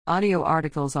Audio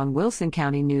articles on Wilson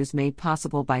County News made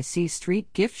possible by C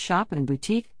Street Gift Shop and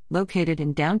Boutique, located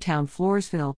in downtown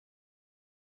Floresville.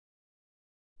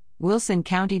 Wilson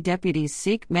County deputies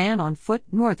seek man on foot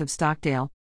north of Stockdale.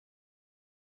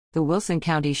 The Wilson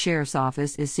County Sheriff's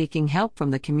Office is seeking help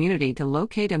from the community to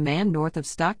locate a man north of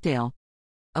Stockdale.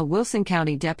 A Wilson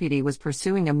County deputy was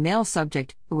pursuing a male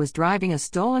subject who was driving a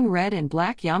stolen red and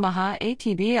black Yamaha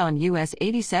ATV on US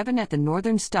 87 at the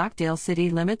northern Stockdale city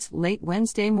limits late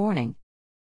Wednesday morning.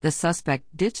 The suspect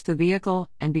ditched the vehicle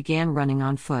and began running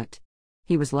on foot.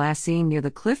 He was last seen near the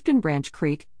Clifton Branch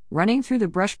Creek, running through the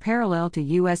brush parallel to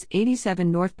US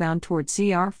 87 northbound toward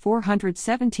CR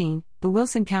 417, the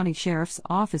Wilson County Sheriff's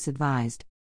Office advised.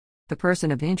 The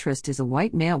person of interest is a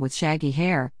white male with shaggy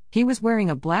hair. He was wearing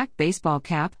a black baseball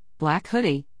cap, black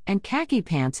hoodie, and khaki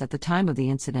pants at the time of the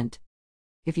incident.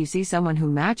 If you see someone who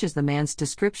matches the man's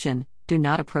description, do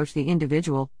not approach the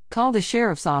individual. Call the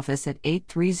Sheriff's Office at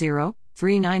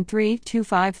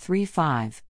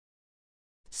 830-393-2535.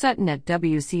 Sutton at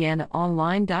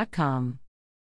WCNonline.com